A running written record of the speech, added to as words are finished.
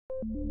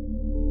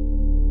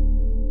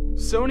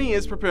Sony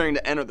is preparing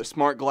to enter the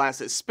smart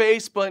glasses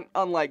space, but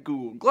unlike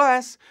Google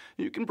Glass,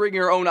 you can bring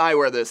your own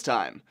eyewear this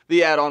time.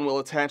 The add-on will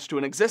attach to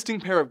an existing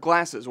pair of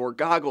glasses or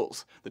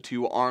goggles. The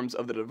two arms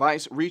of the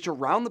device reach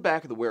around the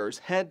back of the wearer's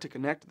head to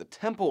connect to the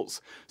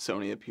temples.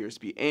 Sony appears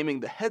to be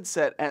aiming the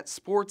headset at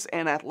sports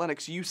and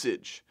athletics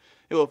usage.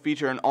 It will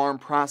feature an ARM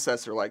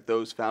processor like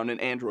those found in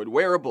Android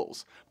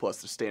wearables,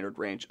 plus the standard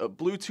range of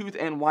Bluetooth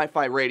and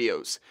Wi-Fi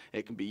radios.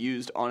 It can be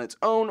used on its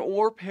own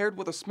or paired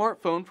with a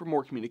smartphone for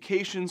more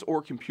communications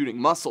or computing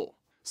muscle.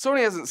 Sony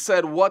hasn't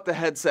said what the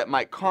headset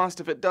might cost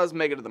if it does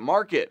make it to the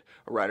market.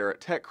 A writer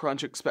at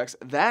TechCrunch expects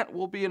that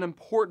will be an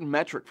important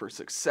metric for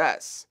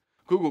success.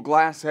 Google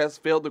Glass has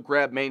failed to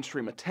grab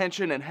mainstream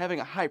attention, and having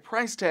a high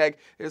price tag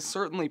is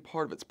certainly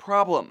part of its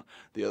problem.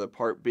 The other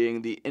part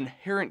being the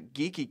inherent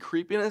geeky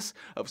creepiness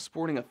of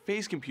sporting a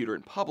face computer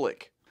in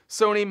public.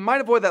 Sony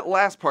might avoid that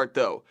last part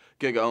though.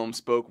 GigaOM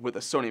spoke with a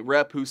Sony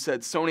rep who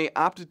said Sony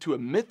opted to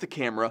omit the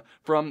camera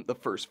from the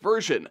first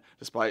version,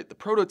 despite the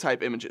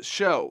prototype images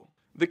show.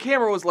 The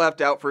camera was left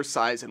out for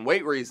size and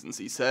weight reasons,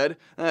 he said.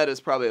 That is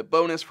probably a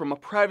bonus from a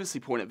privacy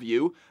point of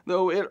view,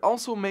 though it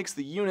also makes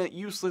the unit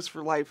useless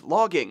for live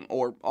logging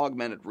or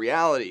augmented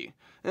reality.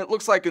 It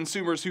looks like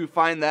consumers who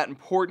find that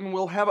important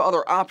will have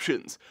other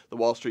options. The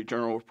Wall Street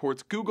Journal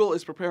reports Google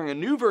is preparing a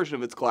new version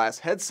of its Glass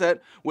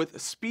headset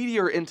with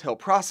speedier Intel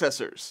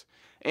processors.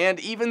 And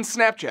even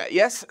Snapchat,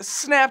 yes,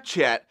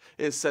 Snapchat,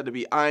 is said to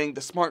be eyeing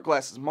the smart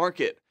glasses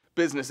market.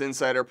 Business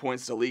Insider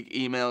points to leaked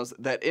emails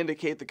that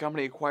indicate the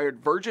company acquired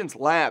Virgin's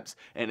Labs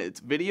and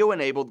its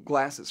video-enabled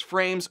glasses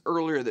frames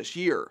earlier this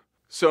year.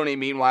 Sony,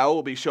 meanwhile,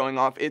 will be showing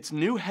off its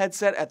new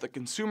headset at the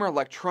Consumer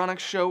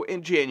Electronics Show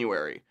in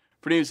January.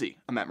 For Newsy,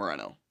 I'm Matt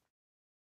Moreno.